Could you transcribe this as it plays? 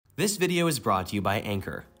This video is brought to you by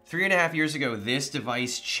Anker. 3.5 years ago, this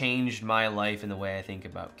device changed my life in the way I think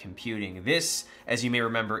about computing. This, as you may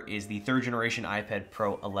remember, is the third generation iPad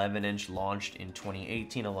Pro 11-inch launched in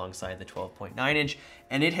 2018 alongside the 12.9-inch,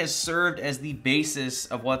 and it has served as the basis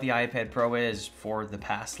of what the iPad Pro is for the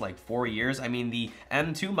past like 4 years. I mean, the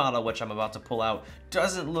M2 model, which I'm about to pull out,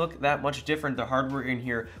 doesn't look that much different. The hardware in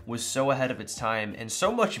here was so ahead of its time and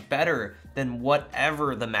so much better than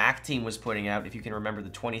whatever the Mac team was putting out. If you can remember, the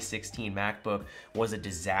 2016 MacBook was a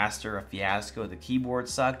disaster, a fiasco. The keyboard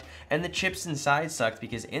sucked and the chips inside sucked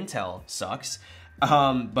because Intel sucks.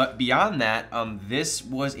 But beyond that, this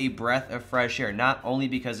was a breath of fresh air, not only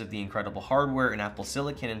because of the incredible hardware and Apple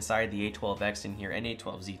Silicon inside. The A12X in here and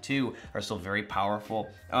A12Z2 are still very powerful.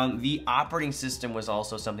 The operating system was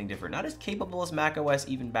also something different, not as capable as macOS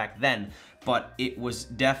even back then, but it was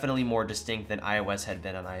definitely more distinct than iOS had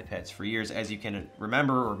been on iPads for years. As you can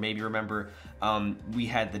remember, or maybe remember, we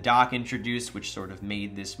had the dock introduced, which sort of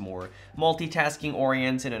made this more multitasking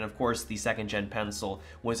oriented, and of course the second gen pencil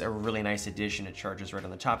was a really nice addition. It charges right on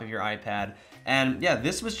the top of your iPad, and yeah,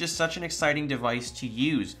 this was just such an exciting device to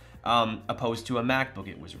use, opposed to a MacBook.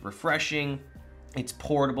 It was refreshing, it's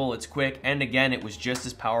portable, it's quick, and again, it was just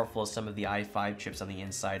as powerful as some of the i5 chips on the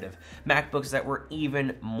inside of MacBooks that were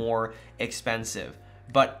even more expensive.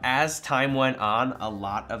 But as time went on, a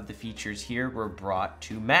lot of the features here were brought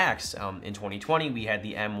to Macs. In 2020, we had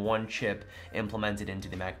the M1 chip implemented into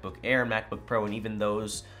the MacBook Air and MacBook Pro, and even though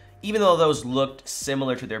those looked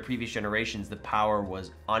similar to their previous generations, the power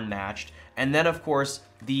was unmatched. And then, of course,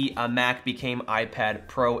 the Mac became iPad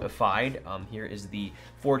Pro-ified. Here is the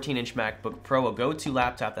 14-inch MacBook Pro, a go-to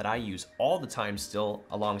laptop that I use all the time still,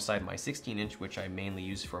 alongside my 16-inch, which I mainly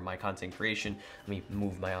use for my content creation. Let me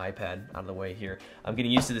move my iPad out of the way here. I'm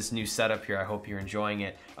getting used to this new setup here. I hope you're enjoying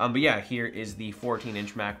it. But yeah, here is the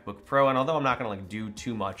 14-inch MacBook Pro, and although I'm not gonna do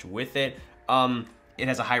too much with it, it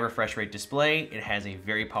has a high refresh rate display, it has a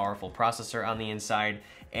very powerful processor on the inside,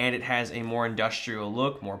 and it has a more industrial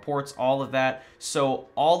look, more ports, all of that. So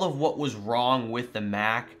all of what was wrong with the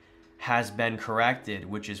Mac has been corrected,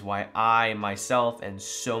 which is why I, myself, and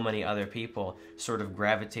so many other people sort of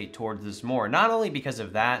gravitate towards this more. Not only because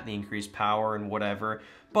of that, the increased power and whatever,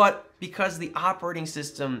 but because the operating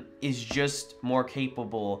system is just more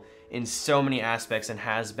capable in so many aspects and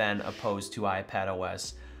has been, opposed to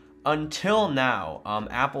iPadOS. Until now,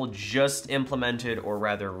 Apple just implemented, or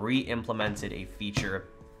rather re-implemented, a feature,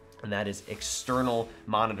 and that is external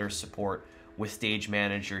monitor support with Stage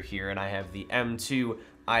Manager here, and I have the M2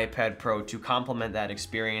 iPad Pro to complement that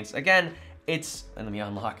experience. Again, and let me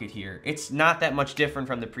unlock it here. It's not that much different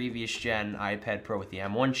from the previous gen iPad Pro with the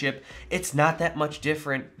M1 chip. It's not that much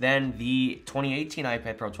different than the 2018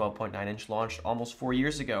 iPad Pro 12.9-inch launched almost 4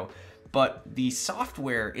 years ago. But the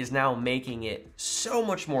software is now making it so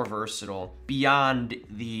much more versatile beyond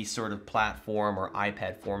the sort of platform or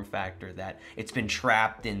iPad form factor that it's been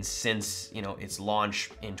trapped in since, its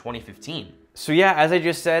launch in 2015. So yeah, as I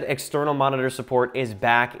just said, external monitor support is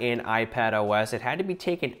back in iPadOS. It had to be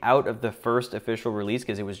taken out of the first official release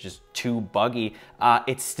because it was just too buggy.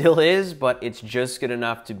 It still is, but it's just good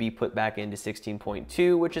enough to be put back into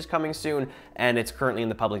 16.2, which is coming soon, and it's currently in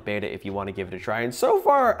the public beta if you want to give it a try. And so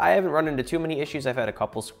far, I haven't run into too many issues. I've had a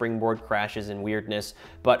couple springboard crashes and weirdness,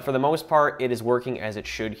 but for the most part, it is working as it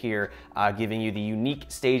should here, giving you the unique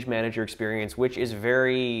Stage Manager experience, which is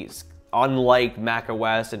very unlike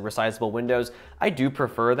macOS and resizable windows. I do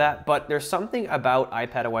prefer that, but there's something about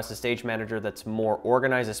iPadOS's Stage Manager that's more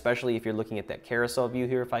organized, especially if you're looking at that carousel view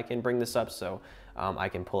here, if I can bring this up. So I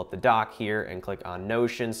can pull up the dock here and click on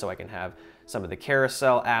Notion, so I can have some of the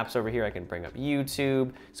carousel apps over here. I can bring up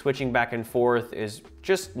YouTube. Switching back and forth is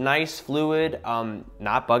just nice, fluid,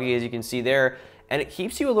 not buggy as you can see there. And it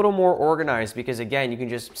keeps you a little more organized because, again, you can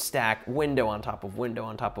just stack window on top of window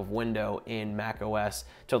on top of window in macOS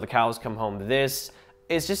till the cows come home. This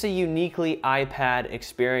is just a uniquely iPad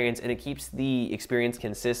experience, and it keeps the experience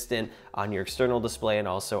consistent on your external display and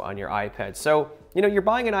also on your iPad. So, you're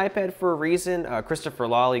buying an iPad for a reason. Christopher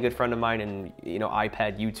Lawley, a good friend of mine and,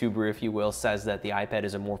 iPad YouTuber, if you will, says that the iPad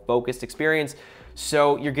is a more focused experience.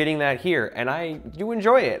 So you're getting that here, and I do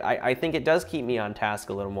enjoy it. I think it does keep me on task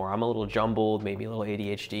a little more. I'm a little jumbled, maybe a little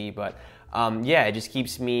ADHD, but yeah, it just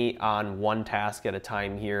keeps me on one task at a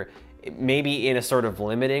time here. Maybe in a sort of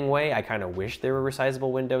limiting way. I kind of wish there were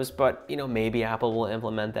resizable windows, but maybe Apple will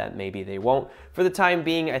implement that, maybe they won't. For the time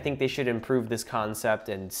being, I think they should improve this concept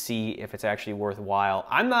and see if it's actually worthwhile.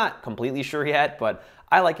 I'm not completely sure yet, but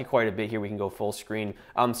I like it quite a bit here. We can go full screen.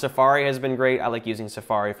 Safari has been great. I like using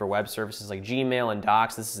Safari for web services like Gmail and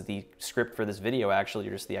Docs. This is the script for this video, actually,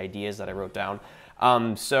 just the ideas that I wrote down.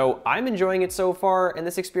 So I'm enjoying it so far, and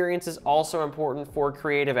this experience is also important for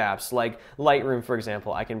creative apps like Lightroom, for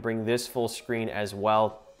example. I can bring this full screen as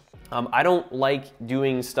well. I don't like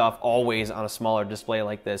doing stuff always on a smaller display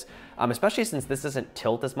like this, especially since this doesn't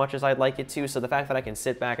tilt as much as I'd like it to. So the fact that I can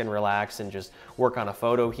sit back and relax and just work on a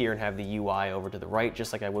photo here and have the UI over to the right,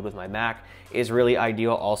 just like I would with my Mac, is really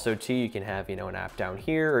ideal. Also too, you can have, an app down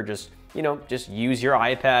here, or just use your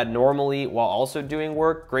iPad normally while also doing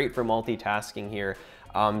work. Great for multitasking here.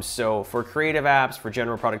 So for creative apps, for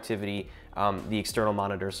general productivity, the external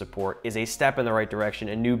monitor support is a step in the right direction,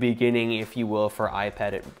 a new beginning, if you will, for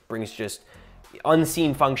iPad. It brings just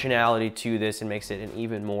unseen functionality to this and makes it an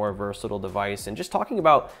even more versatile device. And just talking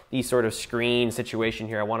about the sort of screen situation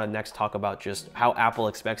here, I want to next talk about just how Apple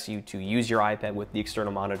expects you to use your iPad with the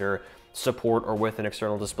external monitor support or with an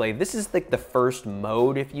external display. This is like the first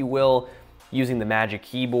mode, if you will, using the Magic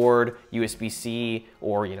Keyboard, USB-C,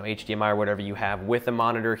 or HDMI or whatever you have with a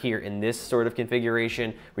monitor here in this sort of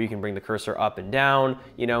configuration, where you can bring the cursor up and down,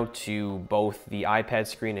 to both the iPad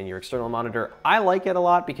screen and your external monitor. I like it a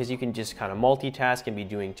lot because you can just kind of multitask and be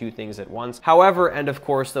doing two things at once. However, and of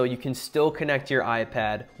course though, you can still connect your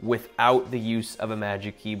iPad without the use of a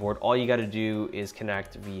Magic Keyboard. All you got to do is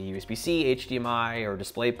connect via USB-C, HDMI, or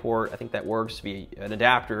DisplayPort. I think that works via an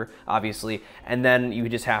adapter, obviously, and then you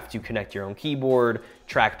just have to connect your own keyboard,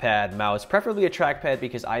 trackpad, mouse, preferably a trackpad,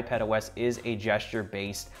 because iPadOS is a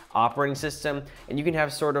gesture-based operating system, and you can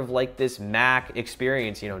have sort of like this Mac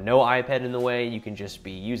experience, no iPad in the way. You can just be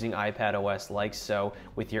using iPadOS like so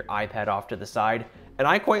with your iPad off to the side. And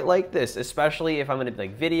I quite like this, especially if I'm gonna be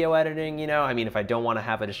like video editing, if I don't wanna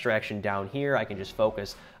have a distraction down here, I can just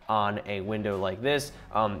focus on a window like this.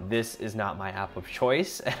 This is not my app of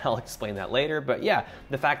choice, and I'll explain that later. But yeah,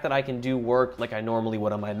 the fact that I can do work like I normally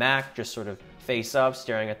would on my Mac, just sort of face up,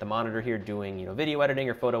 staring at the monitor here, doing video editing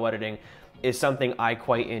or photo editing, is something I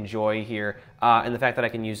quite enjoy here. And the fact that I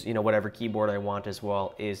can use whatever keyboard I want as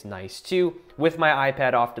well is nice too. With my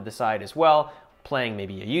iPad off to the side as well, playing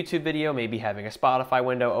maybe a YouTube video, maybe having a Spotify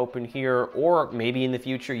window open here, or maybe in the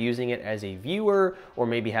future using it as a viewer, or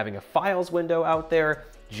maybe having a files window out there,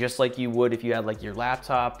 just like you would if you had like your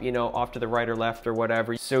laptop, off to the right or left or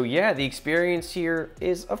whatever. So yeah, the experience here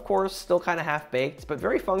is of course still kind of half-baked, but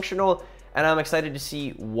very functional. And I'm excited to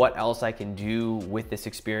see what else I can do with this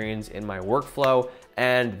experience in my workflow.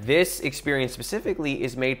 And this experience specifically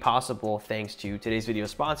is made possible thanks to today's video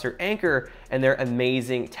sponsor, Anker, and their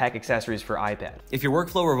amazing tech accessories for iPad. If your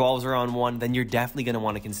workflow revolves around one, then you're definitely going to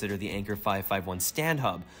want to consider the Anker 551 Stand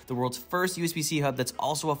Hub, the world's first USB-C hub that's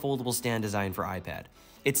also a foldable stand designed for iPad.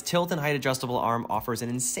 Its tilt and height adjustable arm offers an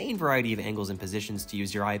insane variety of angles and positions to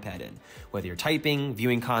use your iPad in, whether you're typing,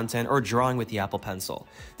 viewing content, or drawing with the Apple Pencil.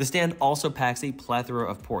 The stand also packs a plethora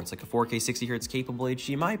of ports, like a 4K 60Hz capable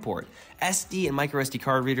HDMI port, SD and microSD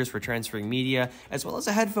card readers for transferring media, as well as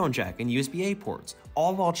a headphone jack and USB-A ports,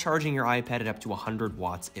 all while charging your iPad at up to 100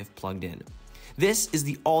 watts if plugged in. This is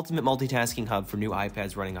the ultimate multitasking hub for new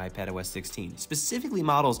iPads running iPadOS 16, specifically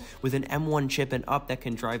models with an M1 chip and up that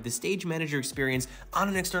can drive the Stage Manager experience on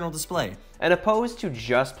an external display. And opposed to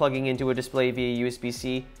just plugging into a display via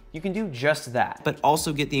USB-C, you can do just that, but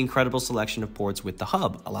also get the incredible selection of ports with the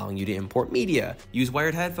hub, allowing you to import media, use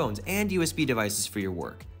wired headphones, and USB devices for your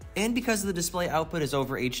work. And because the display output is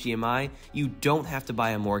over HDMI, you don't have to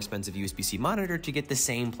buy a more expensive USB-C monitor to get the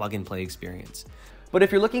same plug-and-play experience. But if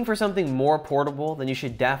you're looking for something more portable, then you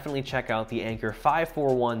should definitely check out the Anker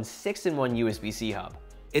 541 6-in-1 USB-C hub.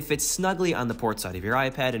 It fits snugly on the port side of your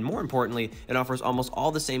iPad, and more importantly, it offers almost all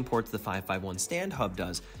the same ports the 551 Stand Hub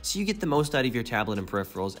does, so you get the most out of your tablet and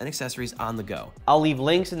peripherals and accessories on the go. I'll leave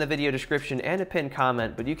links in the video description and a pinned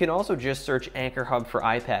comment, but you can also just search Anker Hub for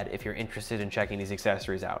iPad if you're interested in checking these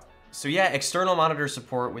accessories out. So yeah, external monitor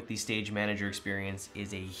support with the Stage Manager experience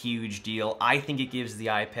is a huge deal. I think it gives the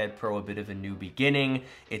iPad Pro a bit of a new beginning.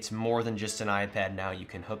 It's more than just an iPad now. You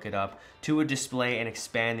can hook it up to a display and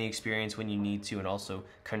expand the experience when you need to, and also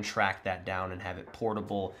contract that down and have it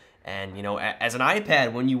portable and, as an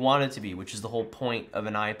iPad when you want it to be, which is the whole point of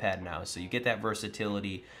an iPad now. So you get that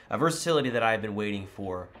versatility, a versatility that I've been waiting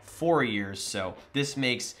for 4 years. So this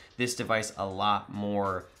makes this device a lot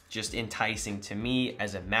more just enticing to me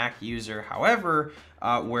as a Mac user. However,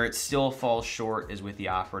 where it still falls short is with the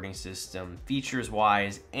operating system,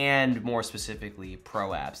 features-wise, and more specifically, Pro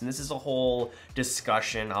apps. And this is a whole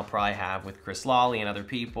discussion I'll probably have with Chris Lawley and other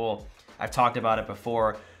people. I've talked about it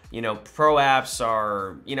before. Pro apps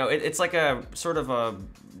are, it's like a sort of a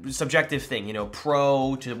subjective thing.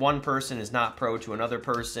 Pro to one person is not pro to another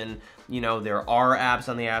person. There are apps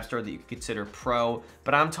on the App Store that you could consider pro,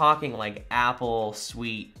 but I'm talking like Apple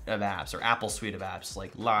suite of apps, or Apple suite of apps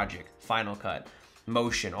like Logic, Final Cut,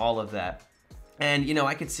 motion, all of that. And, you know,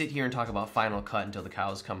 I could sit here and talk about Final Cut until the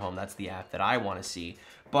cows come home. That's the app that I want to see.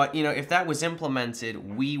 But, you know, if that was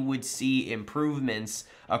implemented, we would see improvements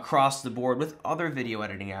across the board with other video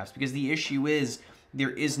editing apps, because the issue is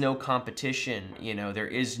there is no competition, you know, there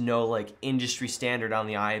is no like industry standard on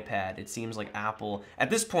the iPad. It seems like Apple, at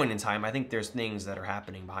this point in time, I think there's things that are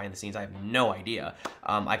happening behind the scenes. I have no idea.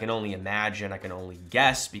 I can only imagine, I can only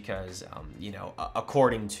guess, because, you know,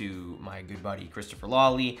 according to my good buddy Christopher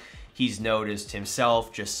Lawley, he's noticed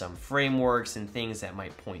himself just some frameworks and things that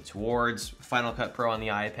might point towards Final Cut Pro on the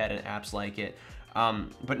iPad and apps like it.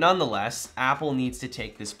 But nonetheless, Apple needs to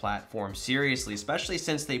take this platform seriously, especially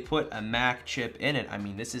since they put a Mac chip in it. I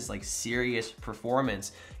mean, this is like serious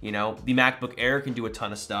performance. You know, the MacBook Air can do a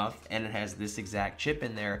ton of stuff, and it has this exact chip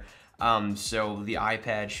in there. So the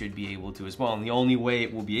iPad should be able to as well. And the only way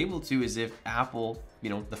it will be able to is if Apple, you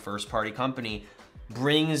know, the first party company,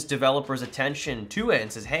 brings developers' attention to it and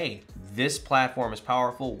says, hey, this platform is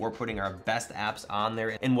powerful. We're putting our best apps on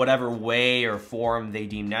there in whatever way or form they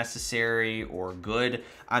deem necessary or good.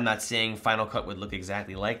 I'm not saying Final Cut would look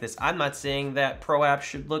exactly like this. I'm not saying that Pro apps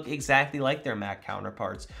should look exactly like their Mac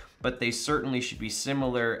counterparts, but they certainly should be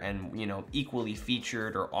similar and, you know, equally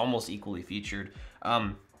featured or almost equally featured.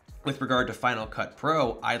 With regard to Final Cut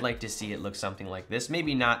Pro, I'd like to see it look something like this.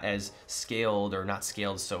 Maybe not as scaled, or not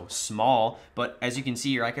scaled so small, but as you can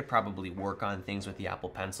see here, I could probably work on things with the Apple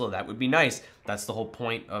Pencil. That would be nice. That's the whole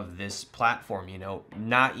point of this platform, you know,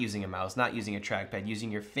 not using a mouse, not using a trackpad,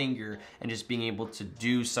 using your finger, and just being able to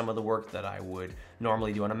do some of the work that I would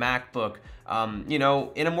normally do on a MacBook, you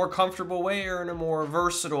know, in a more comfortable way or in a more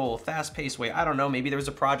versatile, fast-paced way. I don't know, maybe there's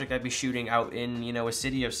a project I'd be shooting out in, you know, a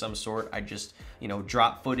city of some sort. I just, you know,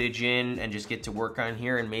 drop footage in and just get to work on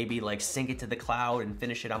here and maybe like sync it to the cloud and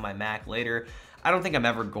finish it on my Mac later. I don't think I'm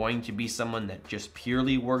ever going to be someone that just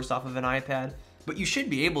purely works off of an iPad, but you should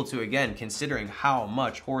be able to, again, considering how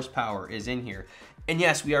much horsepower is in here. And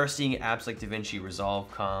yes, we are seeing apps like DaVinci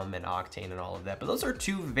Resolve come and Octane and all of that, but those are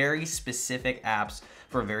two very specific apps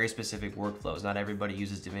for very specific workflows. Not everybody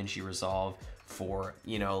uses DaVinci Resolve for,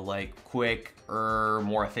 you know, like quick or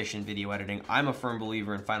more efficient video editing. I'm a firm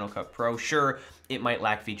believer in Final Cut Pro. Sure, it might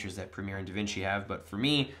lack features that Premiere and DaVinci have, but for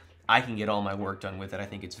me, I can get all my work done with it. I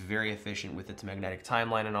think it's very efficient with its magnetic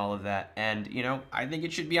timeline and all of that. And, you know, I think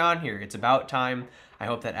it should be on here. It's about time. I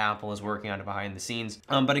hope that Apple is working on it behind the scenes.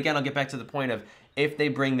 But again, I'll get back to the point of, if they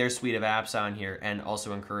bring their suite of apps on here and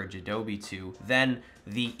also encourage Adobe to, then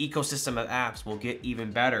the ecosystem of apps will get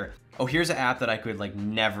even better. Oh, here's an app that I could like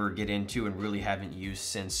never get into and really haven't used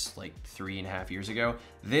since like 3.5 years ago.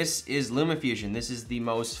 This is LumaFusion. This is the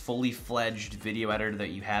most fully fledged video editor that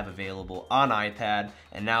you have available on iPad.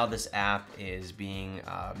 And now this app is being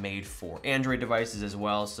made for Android devices as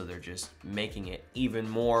well. So they're just making it even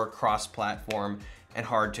more cross-platform and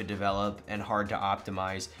hard to develop and hard to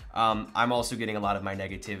optimize. I'm also getting a lot of my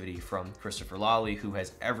negativity from Christopher Lawley, who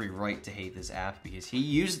has every right to hate this app because he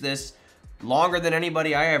used this longer than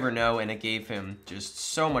anybody I ever know, and it gave him just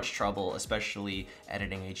so much trouble, especially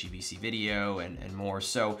editing HEVC video and more.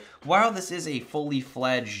 So while this is a fully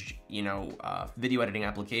fledged, you know, video editing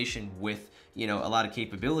application with, you know, a lot of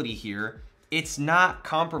capability here, it's not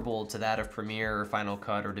comparable to that of Premiere or Final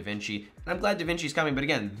Cut or DaVinci. And I'm glad DaVinci's coming, but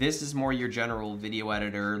again, this is more your general video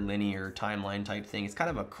editor, linear timeline type thing. It's kind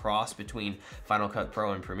of a cross between Final Cut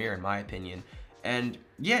Pro and Premiere, in my opinion. And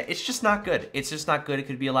yeah, it's just not good. It's just not good. It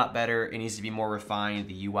could be a lot better. It needs to be more refined.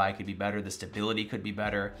 The UI could be better. The stability could be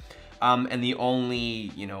better. And the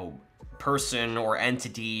only, you know, person or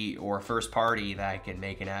entity or first party that can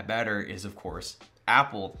make an app better is, of course,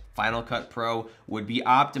 Apple. Final Cut Pro would be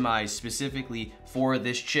optimized specifically for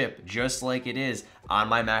this chip, just like it is on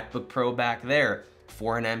my MacBook Pro back there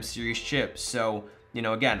for an M series chip. So, you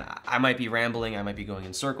know, again, I might be rambling, I might be going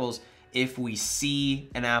in circles. If we see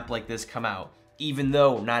an app like this come out, even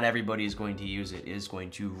though not everybody is going to use it, is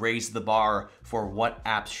going to raise the bar for what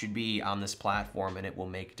apps should be on this platform, and it will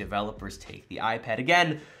make developers take the iPad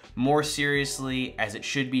again more seriously, as it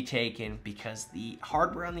should be taken, because the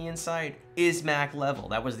hardware on the inside is Mac level.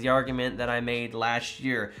 That was the argument that I made last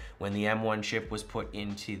year when the M1 chip was put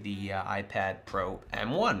into the iPad Pro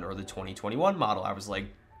M1, or the 2021 model. I was like,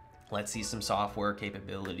 let's see some software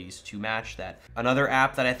capabilities to match that. Another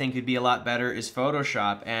app that I think could be a lot better is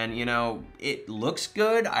Photoshop. And, you know, it looks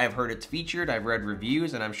good. I've heard it's featured. I've read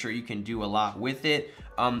reviews, and I'm sure you can do a lot with it.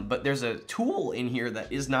 But there's a tool in here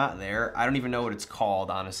that is not there. I don't even know what it's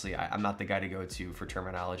called, honestly. I'm not the guy to go to for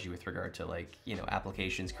terminology with regard to like, you know,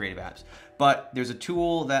 applications, creative apps. But there's a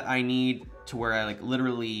tool that I need to where I like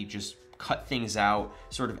literally just cut things out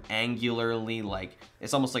sort of angularly, like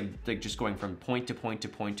it's almost like just going from point to point to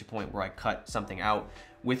point to point where I cut something out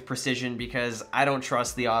with precision, because I don't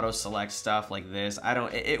trust the auto select stuff like this.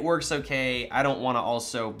 It works okay. I don't want to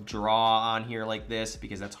also draw on here like this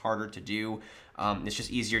because that's harder to do. It's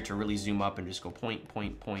just easier to really zoom up and just go point,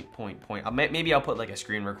 point, point, point, point. Maybe I'll put like a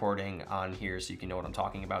screen recording on here so you can know what I'm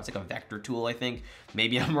talking about. It's like a vector tool, I think.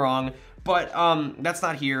 Maybe I'm wrong, but that's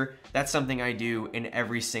not here. That's something I do in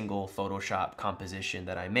every single Photoshop composition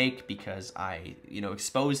that I make, because I, you know,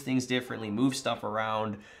 expose things differently, move stuff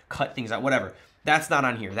around, cut things out, whatever. That's not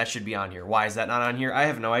on here. That should be on here. Why is that not on here? I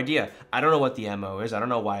have no idea. I don't know what the MO is. I don't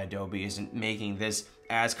know why Adobe isn't making this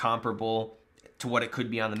as comparable to what it could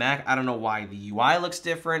be on the Mac. I don't know why the UI looks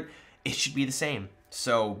different. It should be the same.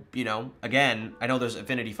 So, you know, again, I know there's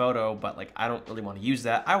Affinity Photo, but like I don't really want to use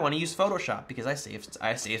that. I want to use Photoshop because I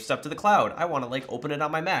save stuff to the cloud. I want to like open it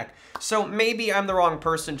on my Mac. So maybe I'm the wrong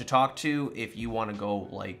person to talk to if you want to go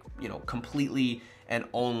like, you know, completely and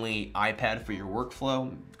only iPad for your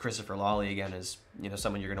workflow. Christopher Lawley, again, is, you know,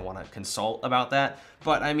 someone you're gonna wanna consult about that.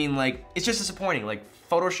 But I mean, like, it's just disappointing. Like,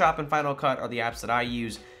 Photoshop and Final Cut are the apps that I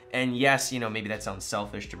use. And yes, you know, maybe that sounds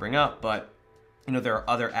selfish to bring up, but you know, there are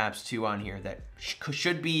other apps too on here that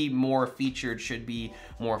should be more featured, should be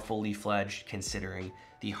more fully fledged, considering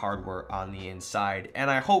the hardware on the inside. And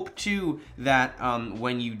I hope too that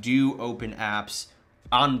when you do open apps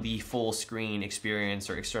on the full screen experience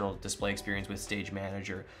or external display experience with Stage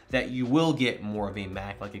Manager, that you will get more of a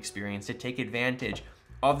Mac-like experience to take advantage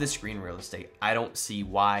of the screen real estate. I don't see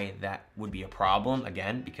why that would be a problem,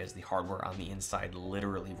 again, because the hardware on the inside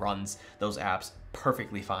literally runs those apps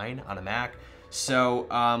perfectly fine on a Mac. So,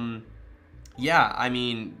 yeah, I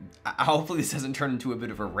mean, hopefully this doesn't turn into a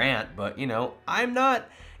bit of a rant, but, you know, I'm not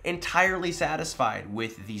entirely satisfied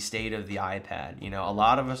with the state of the iPad. You know, a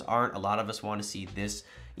lot of us aren't. A lot of us want to see this,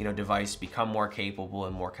 you know, device become more capable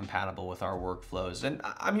and more compatible with our workflows. And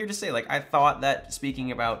I'm here to say, like, I thought that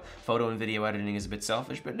speaking about photo and video editing is a bit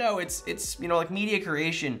selfish, but no, it's you know, like, media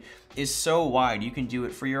creation is so wide. You can do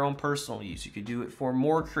it for your own personal use. You could do it for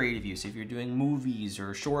more creative use if you're doing movies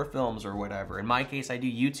or short films or whatever. In my case, I do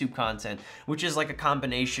YouTube content, which is like a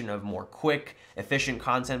combination of more quick, efficient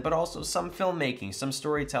content, but also some filmmaking, some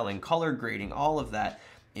storytelling, color grading, all of that,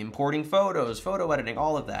 importing photos, photo editing,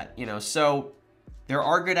 all of that, you know. So there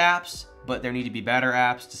are good apps, but there need to be better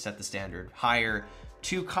apps to set the standard higher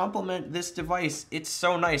to complement this device. It's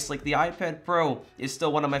so nice. Like, the iPad Pro is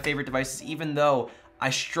still one of my favorite devices, even though I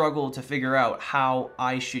struggle to figure out how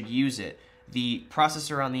I should use it. The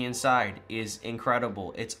processor on the inside is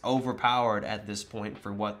incredible. It's overpowered at this point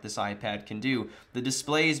for what this iPad can do. The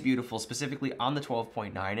display is beautiful, specifically on the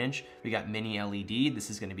 12.9 inch. We got mini LED. This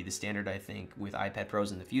is going to be the standard, I think, with iPad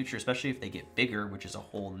Pros in the future, especially if they get bigger, which is a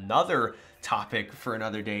whole nother topic for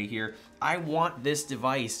another day here. I want this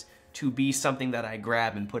device to be something that I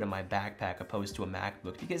grab and put in my backpack opposed to a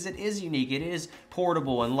MacBook, because it is unique, it is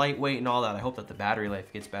portable and lightweight and all that. I hope that the battery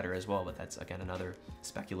life gets better as well, but that's, again, another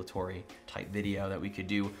speculatory type video that we could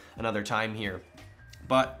do another time here.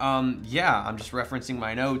 But yeah, I'm just referencing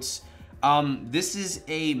my notes. This is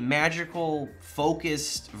a magical,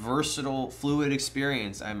 focused, versatile, fluid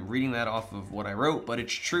experience. I'm reading that off of what I wrote, but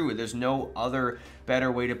it's true. There's no other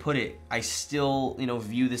better way to put it. I still, you know,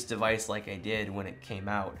 view this device like I did when it came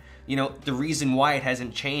out. You know, the reason why it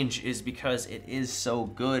hasn't changed is because it is so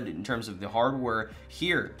good in terms of the hardware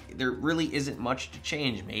here. There really isn't much to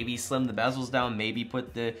change. Maybe slim the bezels down, maybe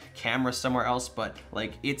put the camera somewhere else, but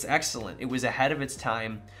like, it's excellent. It was ahead of its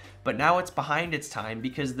time, but now it's behind its time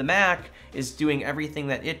because the Mac is doing everything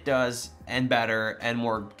that it does and better and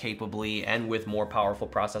more capably and with more powerful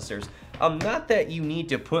processors. Not that you need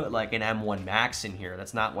to put like an M1 Max in here.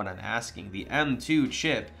 That's not what I'm asking. The M2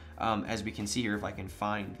 chip, as we can see here, if I can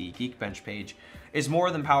find the Geekbench page, is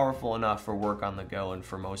more than powerful enough for work on the go and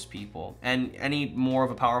for most people. And any more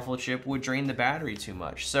of a powerful chip would drain the battery too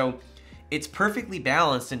much. So it's perfectly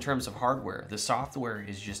balanced in terms of hardware. The software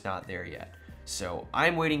is just not there yet. So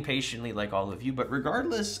I'm waiting patiently like all of you, but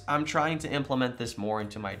regardless, I'm trying to implement this more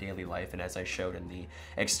into my daily life. And as I showed in the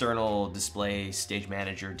external display Stage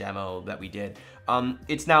Manager demo that we did,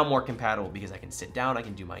 it's now more compatible because I can sit down, I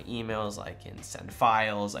can do my emails, I can send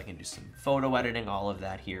files, I can do some photo editing, all of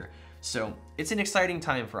that here. So it's an exciting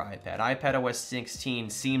time for iPad. iPadOS 16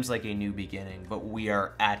 seems like a new beginning, but we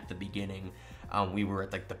are at the beginning. We were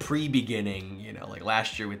at like the pre-beginning, you know, like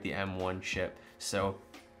last year with the M1 chip. So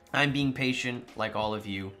I'm being patient like all of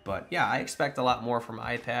you, but yeah, I expect a lot more from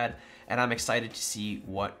iPad, and I'm excited to see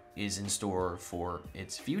what is in store for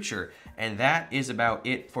its future. And that is about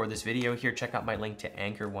it for this video here. Check out my link to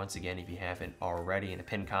Anker once again if you haven't already, in a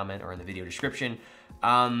pinned comment or in the video description.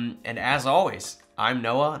 And as always, I'm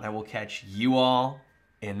Noah, and I will catch you all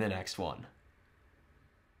in the next one.